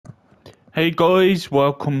Hey guys,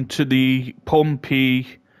 welcome to the Pompy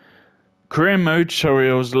career mode. Sorry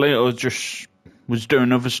I was late, I just was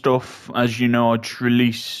doing other stuff. As you know, I just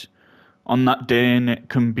release on that day and it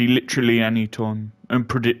can be literally any time.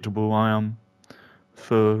 Unpredictable I am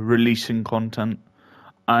for releasing content.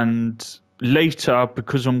 And later,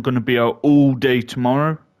 because I'm going to be out all day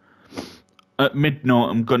tomorrow, at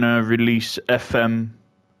midnight I'm going to release FM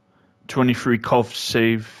 23 COV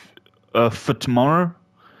save for tomorrow.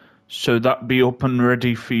 So that'll be up and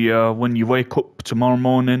ready for you when you wake up tomorrow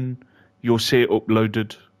morning. You'll see it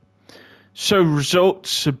uploaded. So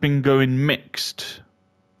results have been going mixed.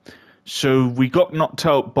 So we got knocked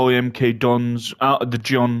out by MK Dons out of the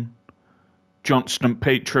Johnston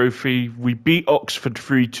Pate Trophy. We beat Oxford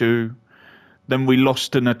 3-2. Then we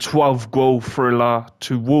lost in a 12-goal thriller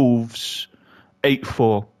to Wolves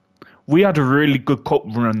 8-4. We had a really good cup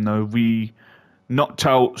run though. We knocked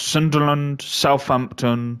out Sunderland,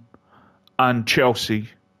 Southampton, and Chelsea,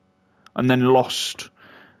 and then lost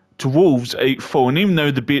to Wolves 8-4. And even though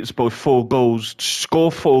they beat us by 4 goals, to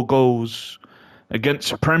score 4 goals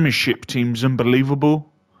against a Premiership team is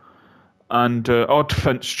unbelievable. And our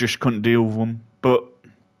defence just couldn't deal with them. But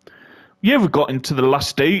yeah, we got into the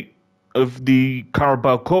last 8 of the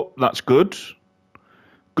Carabao Cup. That's good.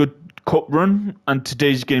 Good cup run. And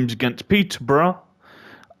today's game's against Peterborough.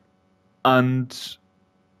 And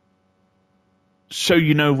so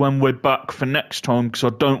you know when we're back for next time, because I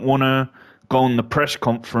don't want to go on the press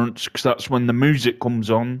conference, because that's when the music comes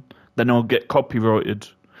on, then I'll get copyrighted.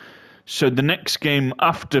 So the next game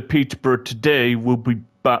after Peterborough today will be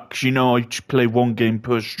back, because you know I just play 1 game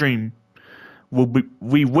per stream.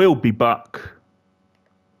 We will be back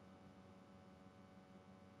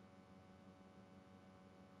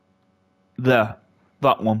there,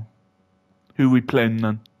 that one. Who we playing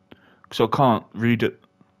then? Because I can't read it.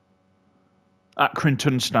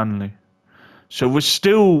 Accrington Stanley. So we're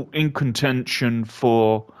still in contention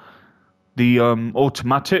for the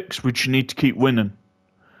automatics, which you need to keep winning.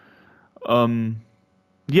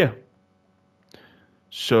 Yeah.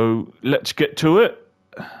 So let's get to it.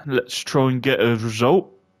 Let's try and get a result.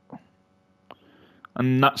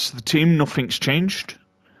 And that's the team. Nothing's changed.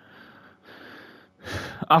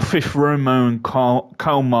 Afif, Romo and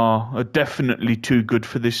Kalmar are definitely too good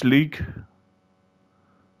for this league.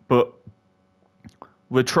 But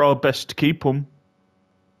we'll try our best to keep them.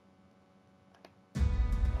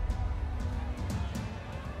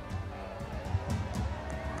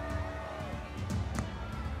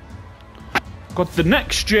 God, the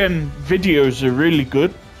next gen videos are really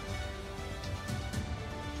good.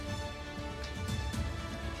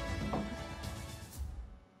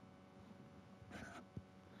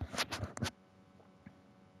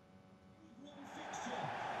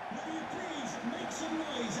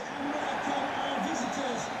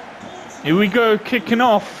 Here we go, kicking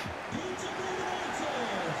off.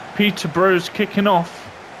 Peterborough's kicking off.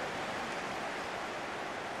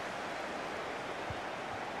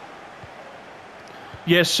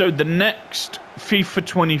 Yeah, so the next FIFA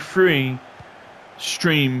 23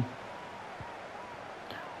 stream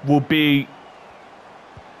will be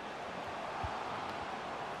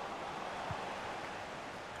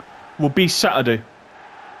Saturday.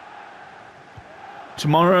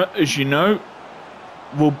 Tomorrow, as you know,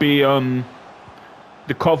 will be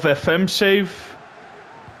the COV FM save,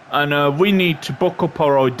 and we need to book up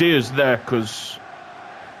our ideas there, because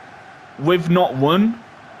we've not won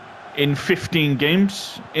in 15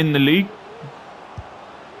 games in the league.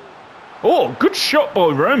 Oh, good shot by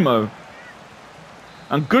Romo,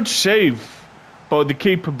 and good save by the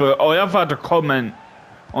keeper. But I have had a comment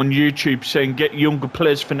on YouTube saying get younger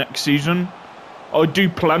players for next season. I do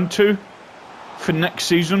plan to for next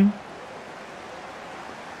season,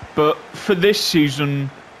 but for this season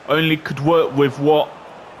I only could work with what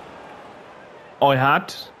I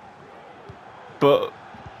had. But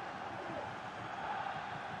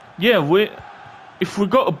yeah, if we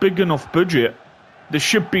got a big enough budget, there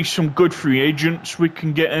should be some good free agents we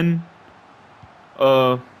can get in.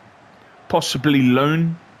 Possibly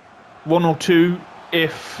loan 1 or 2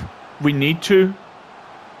 if we need to.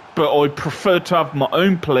 But I prefer to have my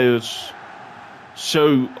own players,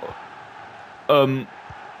 so I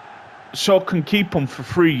can keep them for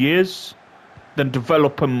 3 years, then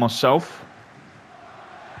develop them myself.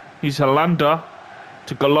 He's Hollander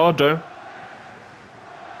to Gallardo.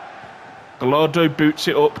 Gallardo boots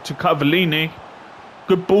it up to Cavallini.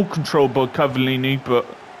 Good ball control by Cavallini, but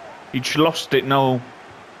he just lost it now.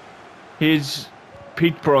 Here's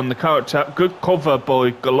Peterborough on the counter-attack. Good cover by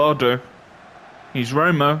Gallardo. He's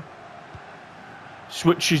Romo.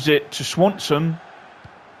 Switches it to Swanson.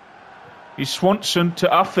 He's Swanson to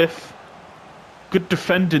Afif. Good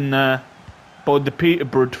defending there by the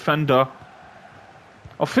Peterborough defender.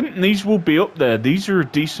 I think these will be up there. These are a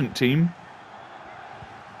decent team.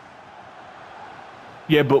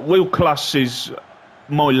 Yeah, but Will Class is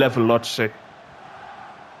my level, I'd say.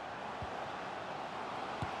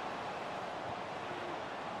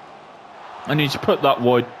 I need to put that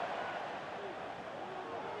wide.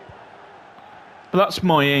 But that's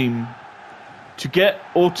my aim. To get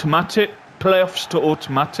automatic playoffs to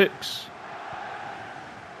automatics.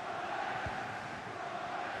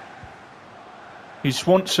 He's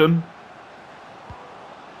Swanson.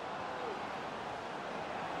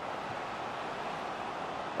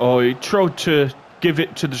 Oh, he tried to give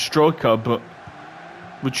it to the striker, but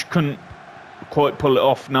which couldn't quite pull it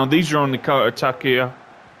off. Now these are on the counter attack here.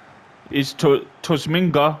 Is to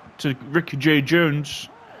Tosminga to Ricky J. Jones,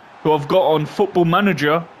 who I've got on Football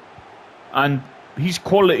Manager, and he's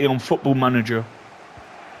quality on Football Manager.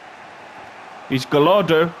 He's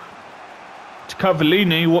Gallardo to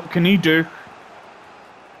Cavallini. What can he do?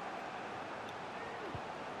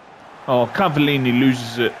 Oh, Cavallini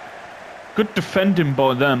loses it. Good defending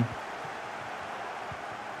by them.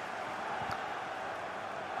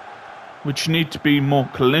 Which need to be more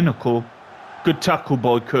clinical. Good tackle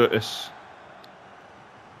by Curtis.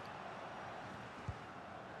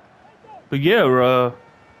 But yeah,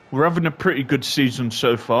 we're having a pretty good season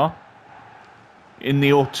so far. In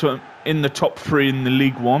the top 3 in the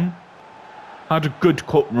League One. Had a good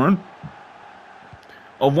cup run.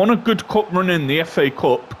 I want a good cup run in the FA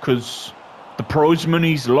Cup because the prize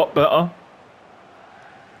money's a lot better.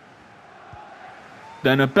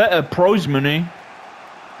 Then a better prize money.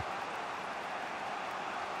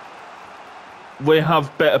 We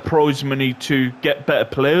have better prize money to get better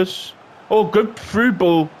players. Oh, good through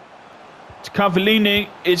ball to Cavallini.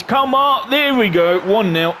 It's Kalmar. There we go.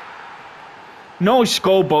 1-0. Nice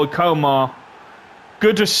goal by Kalmar.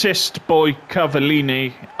 Good assist by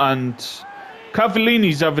Cavallini. And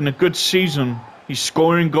Cavallini's having a good season. He's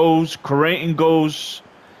scoring goals, creating goals.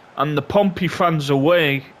 And the Pompey fans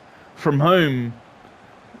away from home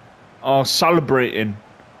are celebrating.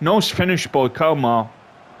 Nice finish by Kalmar.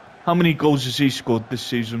 How many goals has he scored this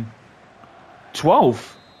season?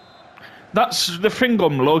 12. That's the thing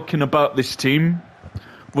I'm liking about this team.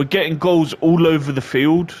 We're getting goals all over the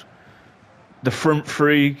field. The front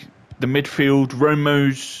three, the midfield,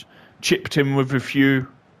 Romo's chipped in with a few.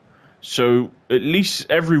 So at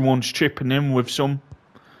least everyone's chipping in with some.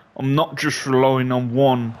 I'm not just relying on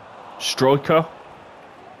one striker.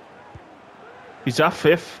 He's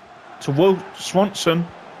Afif to Will Swanson.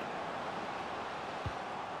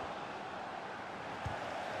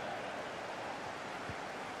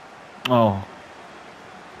 Oh,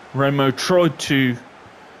 Romo tried to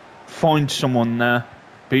find someone there,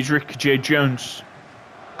 but he's Ricky J. Jones.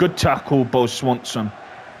 Good tackle by Swanson.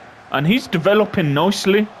 And he's developing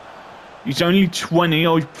nicely. He's only 20,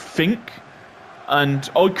 I think. And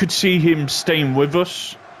I could see him staying with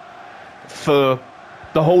us for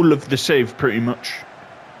the whole of the save, pretty much.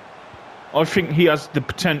 I think he has the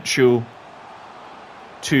potential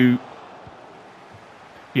to,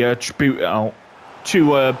 boot it out.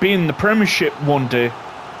 To be in the Premiership one day.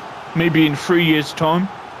 Maybe in 3 years' time.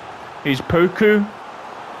 Here's Poku.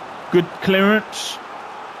 Good clearance.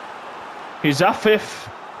 Here's Afif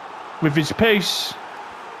with his pace.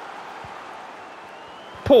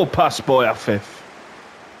 Poor pass by Afif.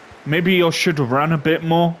 Maybe I should have ran a bit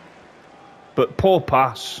more. But poor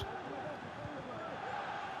pass.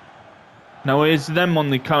 Now here's them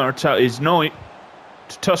on the counter-attack. Here's Knight.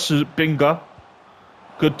 To Tussa Binga.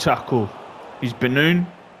 Good tackle. He's Benoon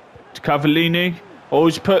to Cavallini.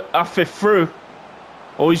 Always put Afif through.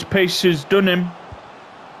 Always pace has done him.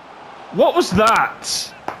 What was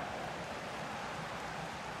that?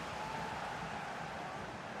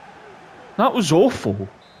 That was awful.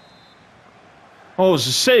 Oh, it was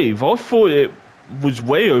a save. I thought it was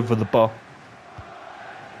way over the bar.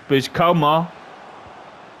 But it's Kalmar.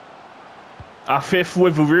 Afif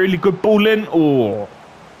with a really good ball in. Oh.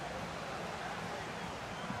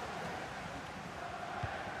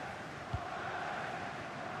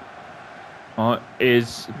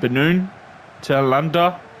 Is Benoon to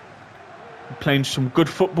Alanda. Playing some good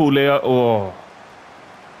football here. Oh.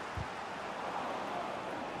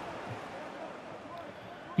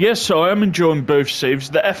 Yes, so I am enjoying both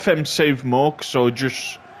saves. The FM saved more, so I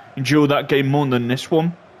just enjoy that game more than this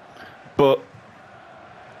one. But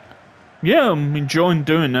yeah, I'm enjoying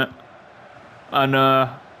doing it.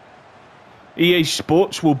 And EA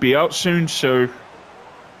Sports will be out soon, so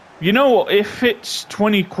you know what, if it's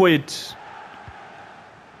 20 quid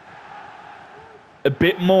a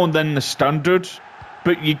bit more than the standard,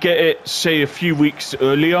 but you get it, say, a few weeks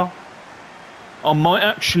earlier, I might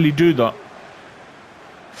actually do that.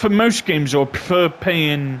 For most games, I prefer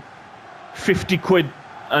paying 50 quid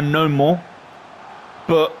and no more.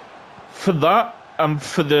 But for that, and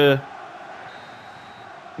for the,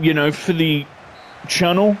 for the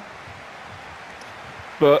channel.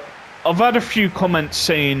 But I've had a few comments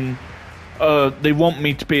saying they want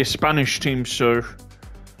me to be a Spanish team, so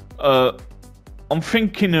I'm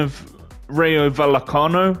thinking of Rayo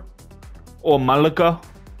Vallecano or Malaga.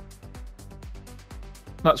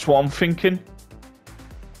 That's what I'm thinking.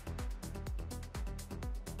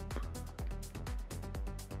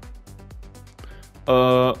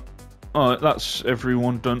 Alright, that's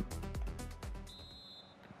everyone done.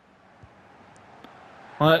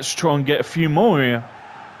 Let's try and get a few more here.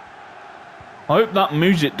 I hope that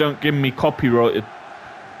music don't give me copyrighted.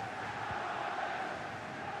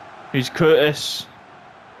 Here's Curtis.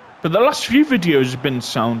 But the last few videos have been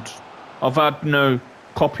sound. I've had no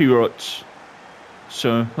copyrights.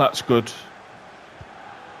 So that's good.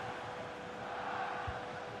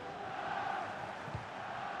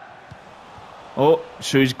 Oh,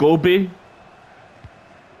 so he's Gobi.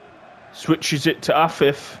 Switches it to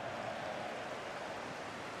Afif.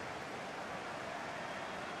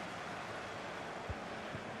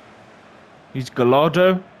 He's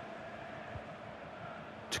Gallardo.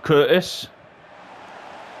 To Curtis.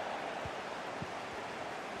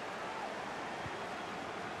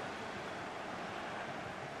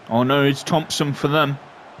 Oh no, it's Thompson for them.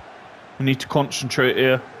 We need to concentrate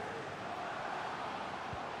here.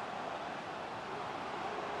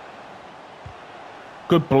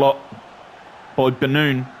 Good block by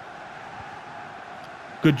Benoon.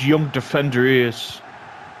 Good young defender he is.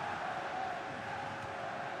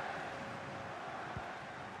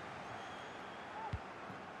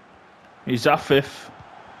 He's Afif.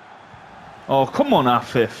 Oh, come on,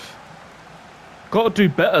 Afif. Got to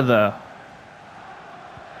do better there.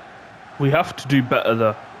 We have to do better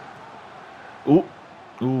there.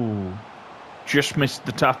 Ooh. Just missed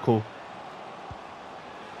the tackle.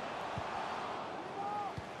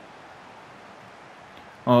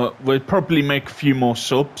 We'll probably make a few more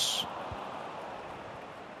subs.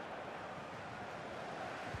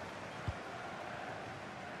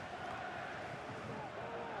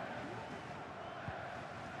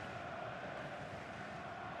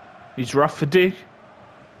 He's Rafferty.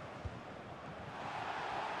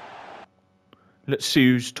 Let's see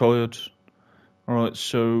who's tired. Alright,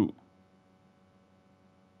 so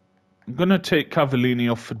I'm gonna take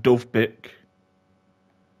Cavallini off for Dovbik.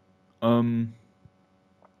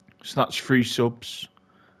 So that's 3 subs.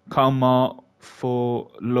 Kalmar for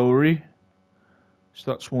Lowry.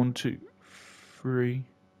 So that's 1, 2, 3,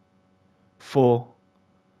 4.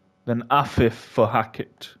 Then Afif for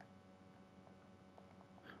Hackett.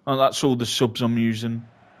 And that's all the subs I'm using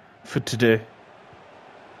for today.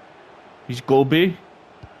 He's Golby.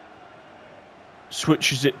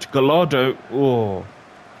 Switches it to Gallardo. Oh.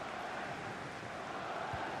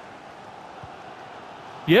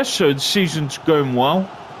 Yeah, so the season's going well.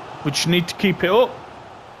 We just need to keep it up.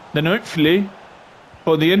 Then hopefully,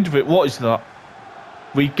 by the end of it, what is that?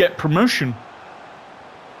 We get promotion.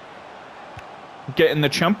 Get in the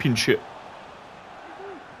championship.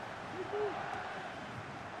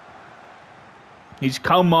 He's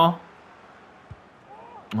Kalmar.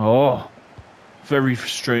 Oh, very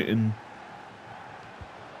frustrating.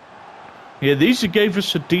 Yeah, these gave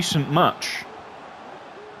us a decent match.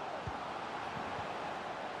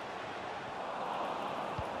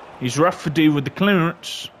 He's Rafferty with the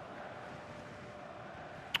clearance.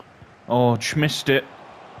 Oh, just missed it.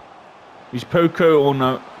 He's Poco or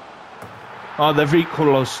no? Oh, they've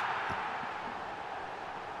equalised.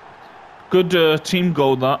 Good team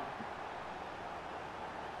goal, that.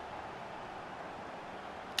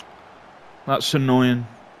 That's annoying.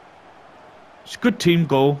 It's a good team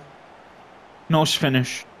goal. Nice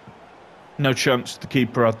finish. No chance the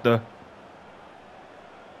keeper had there.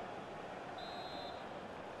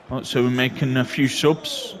 Right, so we're making a few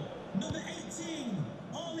subs.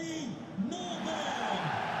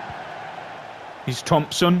 He's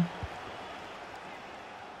Thompson.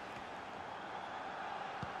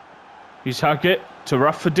 He's Haggett to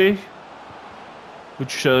Rafferty.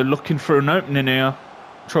 Which looking for an opening here.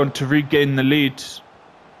 Trying to regain the lead.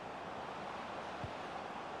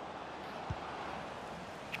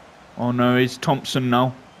 Oh no, it's Thompson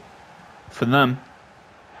now. For them.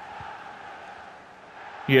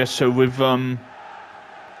 Yeah, so we've I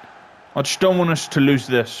just don't want us to lose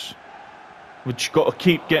this. We've just got to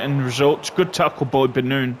keep getting results. Good tackle by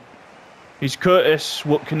Benoon. He's Curtis.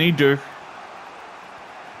 What can he do?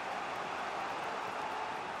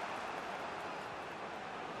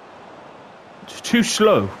 It's too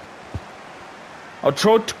slow. I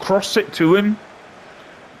tried to cross it to him,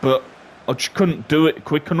 but I just couldn't do it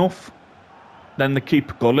quick enough. Then the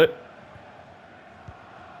keeper got it.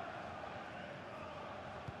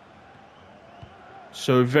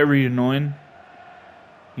 So very annoying.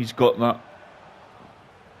 He's got that.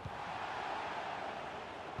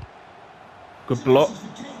 Good block.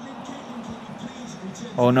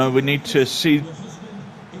 Oh no, we need to see.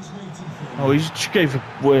 Oh, he just gave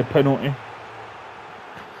away a penalty.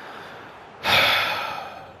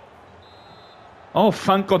 Oh,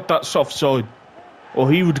 thank God that's offside.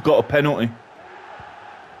 Or he would have got a penalty.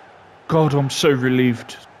 God, I'm so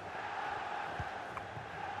relieved.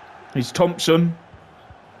 He's Thompson.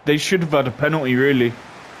 They should have had a penalty, really.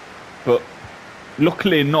 But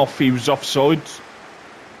luckily enough, he was offside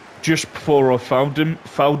just before I fouled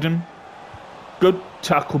him. Good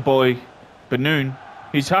tackle by Benoon.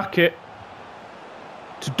 He's Hackett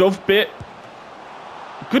to Dovebit.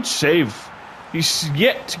 Good save. He's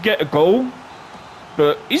yet to get a goal,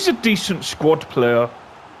 but he's a decent squad player.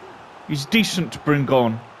 He's decent to bring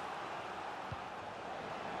on.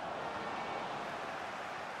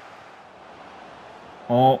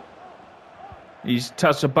 Oh, he's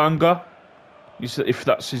Tazabanga. If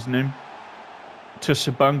that's his name.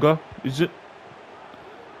 Tazabanga, is it?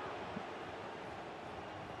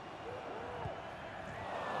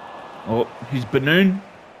 Oh, he's Benoon.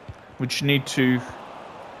 We just need to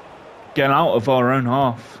get out of our own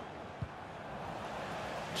half.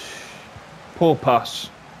 Poor pass.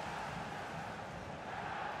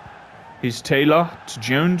 Here's Taylor to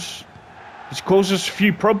Jones. He's caused us a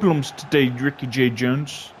few problems today, Ricky J.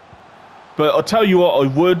 Jones. But I'll tell you what, I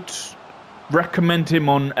would recommend him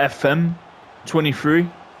on FM 23.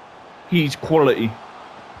 He's quality.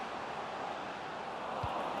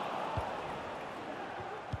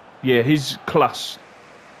 Yeah, he's class.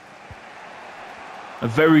 A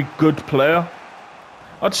very good player.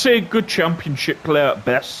 I'd say a good championship player at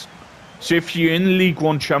best. So if you're in League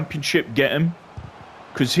One Championship, get him.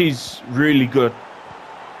 Because he's really good.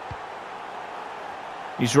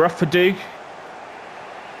 He's Rafferty.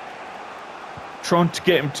 Trying to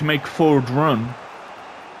get him to make a forward run.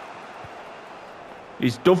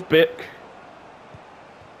 He's Dovebit.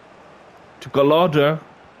 To Gallardo.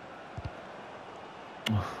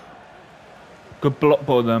 Good block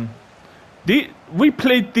by them. We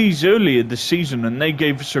played these earlier this season and they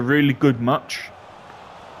gave us a really good match.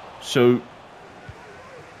 So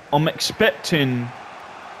I'm expecting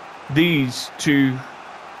these to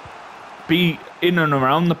be in and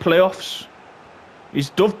around the playoffs. Is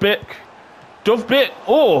Dovebit.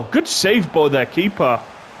 Oh, good save by their keeper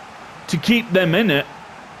to keep them in it.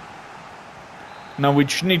 Now we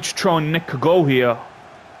just need to try and nick a goal here.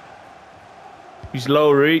 He's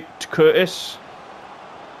Lowry to Curtis.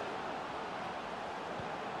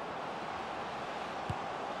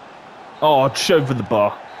 Oh, just over the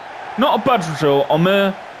bar. Not a bad result. I'm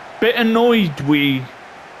a bit annoyed we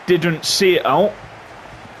didn't see it out.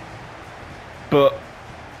 But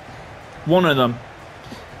one of them.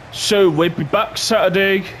 So we'll be back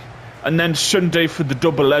Saturday and then Sunday for the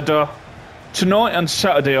double header. Tonight and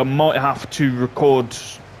Saturday I might have to record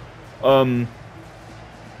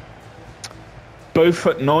both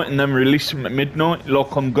at night and then release them at midnight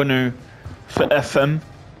like I'm gonna for FM.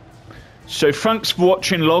 So thanks for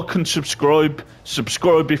watching, like and subscribe.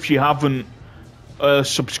 Subscribe if you haven't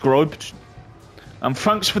subscribed. And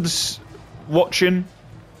thanks for this watching.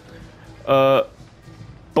 Bye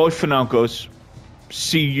for now, guys.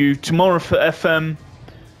 See you tomorrow for FM,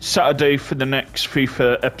 Saturday for the next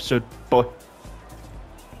FIFA episode. Bye.